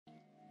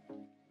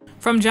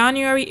From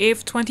January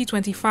 8,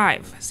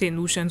 2025, St.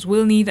 Lucians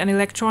will need an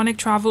electronic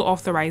travel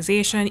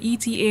authorization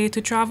 (ETA)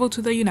 to travel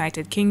to the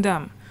United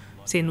Kingdom.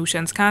 St.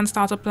 Lucians can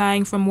start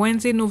applying from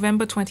Wednesday,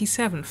 November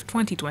 27,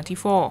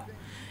 2024.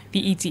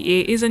 The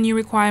ETA is a new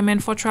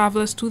requirement for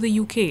travelers to the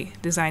UK,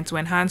 designed to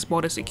enhance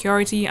border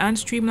security and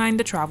streamline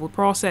the travel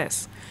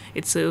process.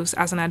 It serves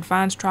as an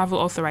advanced travel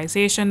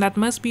authorization that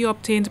must be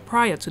obtained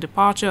prior to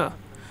departure.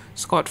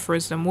 Scott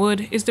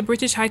Wood is the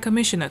British High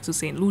Commissioner to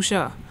St.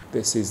 Lucia.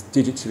 This is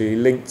digitally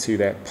linked to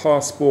their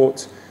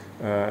passport.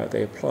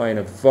 They apply in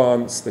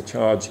advance. The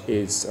charge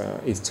is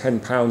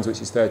 £10,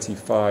 which is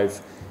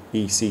 35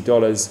 EC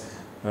dollars.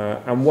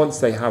 And once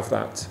they have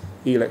that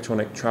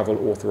electronic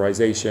travel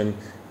authorization,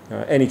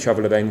 any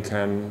traveller then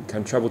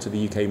can travel to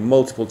the UK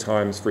multiple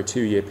times for a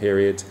 2-year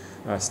period,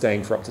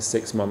 staying for up to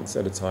 6 months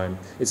at a time.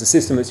 It's a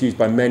system that's used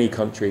by many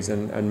countries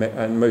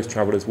and most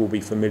travellers will be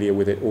familiar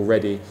with it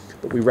already,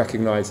 but we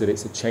recognise that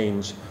it's a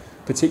change,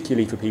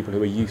 particularly for people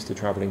who are used to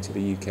travelling to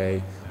the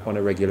UK on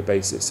a regular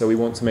basis. So we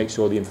want to make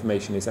sure the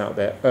information is out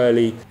there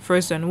early.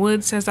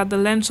 Wood says that the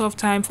length of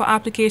time for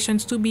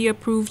applications to be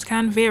approved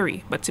can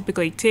vary, but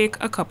typically take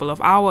a couple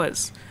of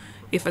hours.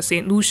 If a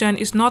St. Lucian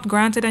is not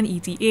granted an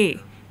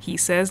ETA, he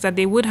says that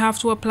they would have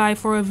to apply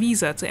for a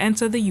visa to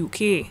enter the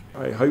UK.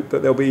 I hope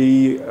that there'll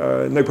be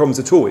no problems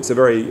at all. It's a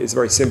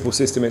very simple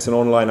system. It's an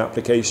online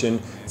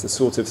application. It's a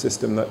sort of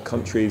system that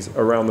countries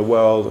around the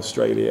world,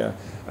 Australia,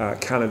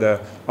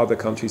 Canada, other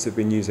countries have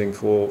been using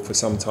for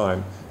some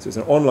time. So it's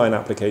an online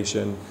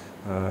application.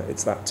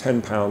 It's that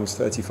 £10,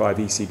 35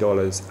 EC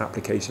dollars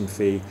application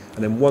fee,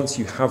 and then once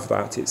you have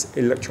that, it's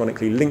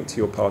electronically linked to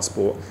your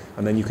passport,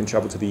 and then you can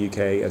travel to the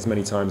UK as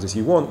many times as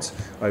you want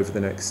over the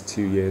next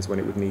 2 years when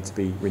it would need to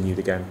be renewed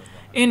again.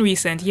 In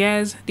recent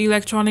years, the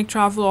electronic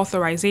travel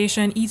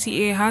authorization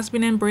 (ETA) has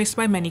been embraced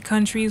by many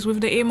countries with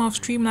the aim of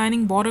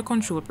streamlining border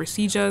control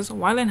procedures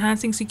while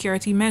enhancing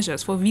security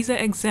measures for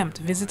visa-exempt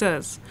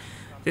visitors.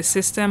 This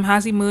system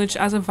has emerged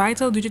as a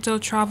vital digital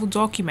travel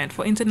document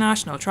for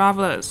international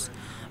travelers.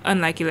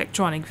 Unlike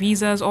electronic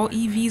visas or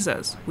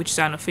e-visas, which is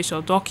an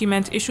official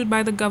document issued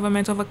by the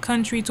government of a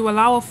country to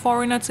allow a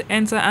foreigner to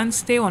enter and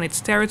stay on its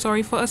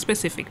territory for a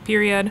specific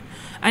period,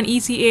 an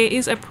ETA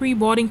is a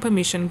pre-boarding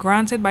permission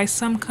granted by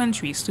some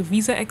countries to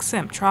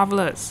visa-exempt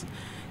travelers.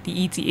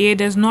 The ETA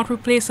does not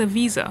replace a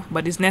visa,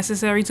 but is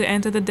necessary to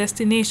enter the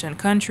destination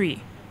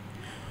country.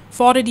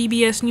 For the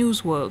DBS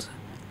News World,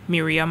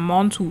 Miriam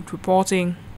Montoot reporting.